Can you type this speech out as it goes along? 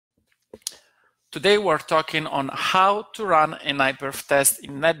Today we're talking on how to run an iPerf test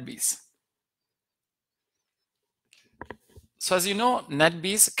in NetBeans. So as you know,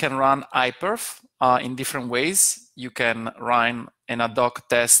 NetBeans can run iPerf in different ways. You can run an ad hoc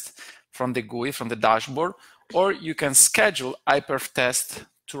test from the GUI, from the dashboard, or you can schedule iPerf test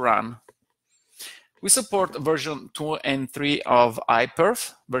to run. We support version 2 and 3 of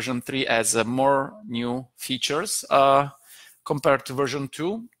iPerf. Version 3 has more new features compared to version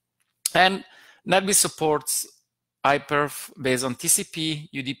 2. And NetBeans supports iPerf based on TCP,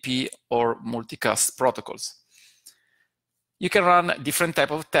 UDP, or multicast protocols. You can run different type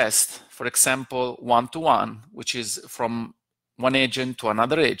of tests. For example, one-to-one, which is from one agent to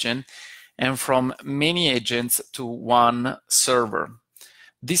another agent, and from many agents to one server.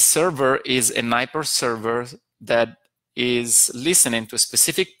 This server is an iPerf server that is listening to a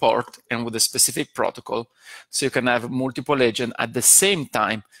specific port and with a specific protocol. So you can have multiple agents at the same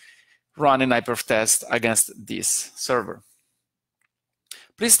time run an iPerf test against this server.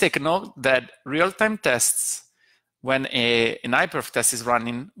 Please take note that real-time tests, when an iPerf test is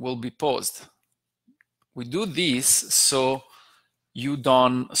running, will be paused. We do this so you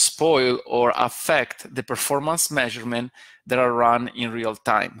don't spoil or affect the performance measurement that are run in real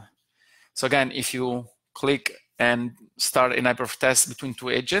time. So again, if you click and start an iPerf test between two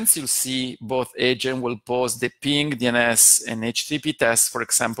agents, you'll see both agents will pause the ping, DNS, and HTTP tests, for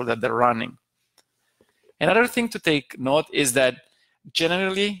example, that they're running. Another thing to take note is that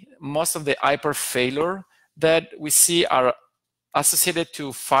generally, most of the iPerf failure that we see are associated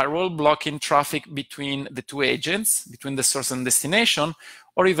to firewall blocking traffic between the two agents, between the source and destination,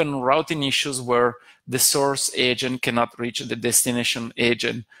 or even routing issues where the source agent cannot reach the destination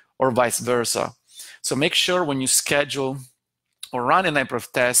agent, or vice versa. So make sure when you schedule or run an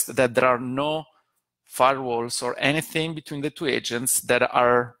iPerf test that there are no firewalls or anything between the two agents that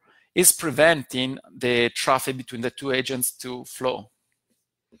is preventing the traffic between the two agents to flow.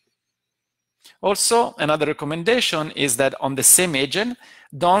 Also, another recommendation is that on the same agent,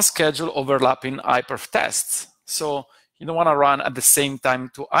 don't schedule overlapping iPerf tests. So you don't want to run at the same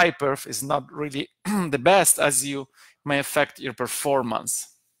time to iPerf. Is not really the best, as you may affect your performance.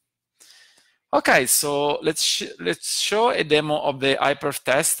 Okay, so let's show a demo of the iPerf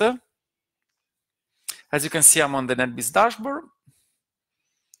test. As you can see, I'm on the NetBeans dashboard.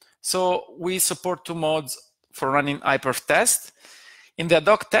 So we support two modes for running iPerf test. In the ad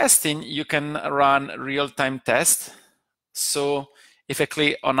hoc testing, you can run real-time tests. So if I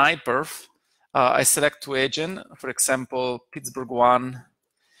click on iPerf, I select two agents, for example, Pittsburgh 1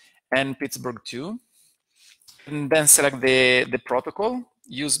 and Pittsburgh 2, and then select the protocol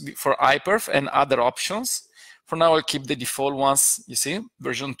used for iPerf and other options. For now, I'll keep the default ones, you see,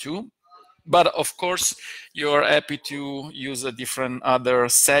 version 2. But of course, you're happy to use different other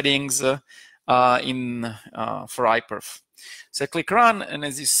settings for iPerf. So I click run, and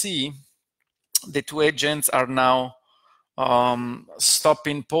as you see, the two agents are now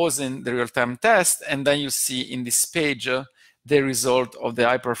pausing the real-time test, and then you see in this page the result of the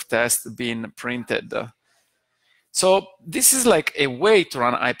iPerf test being printed. So this is like a way to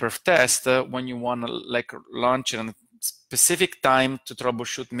run iPerf test when you want to launch a specific time to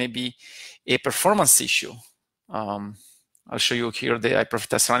troubleshoot maybe a performance issue. I'll show you here the iPerf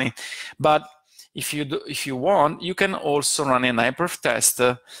test running, but if you want, you can also run an iPerf test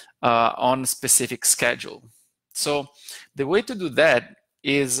on specific schedule. So the way to do that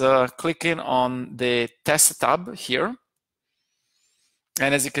is clicking on the test tab here.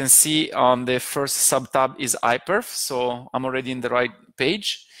 And as you can see, on the first sub-tab is iPerf. So I'm already in the right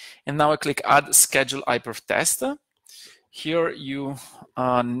page. And now I click Add Schedule iPerf Test. Here you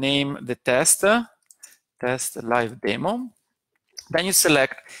name the test live demo. Then you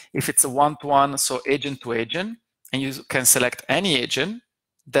select if it's a one-to-one, so agent to agent, and you can select any agent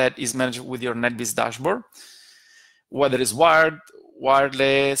that is managed with your NetBeans dashboard, whether it's wired,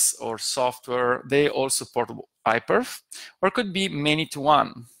 wireless, or software. They all support iPerf, or it could be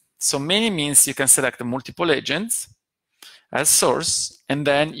many-to-one. So many means you can select multiple agents as source, and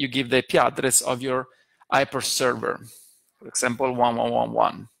then you give the IP address of your iPerf server. For example,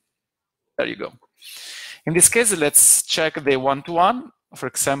 1111. There you go. In this case, let's check the one-to-one. For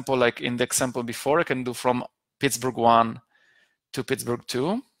example, like in the example before, I can do from Pittsburgh 1 to Pittsburgh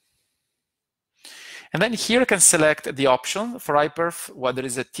 2. And then here I can select the option for iPerf, whether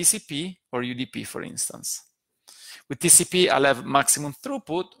it's a TCP or UDP, for instance. With TCP, I'll have maximum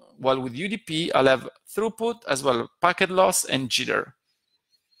throughput, while with UDP, I'll have throughput as well as packet loss and jitter.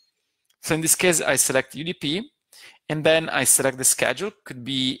 So in this case, I select UDP. And then I select the schedule. Could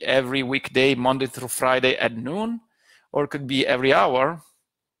be every weekday, Monday through Friday at noon, or it could be every hour.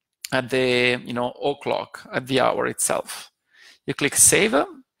 at the o'clock, at the hour itself. You click save,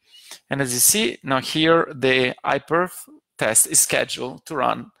 and as you see now here, the iPerf test is scheduled to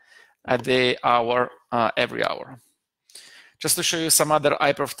run at the hour every hour. Just to show you some other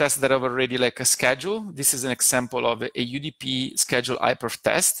iPerf tests that have already like a schedule. This is an example of a UDP scheduled iPerf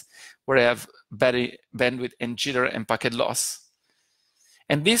test where I have better bandwidth and jitter and packet loss.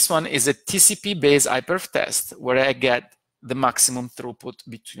 And this one is a TCP-based iPerf test where I get the maximum throughput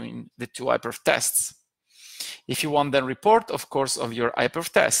between the two iPerf tests. If you want the report, of course, of your iPerf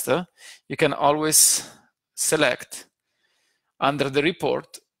test, you can always select under the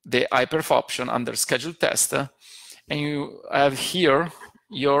report the iPerf option under schedule test, and you have here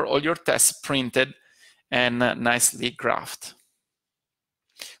all your tests printed and nicely graphed.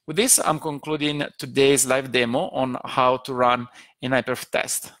 With this, I'm concluding today's live demo on how to run an iPerf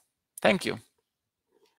test. Thank you.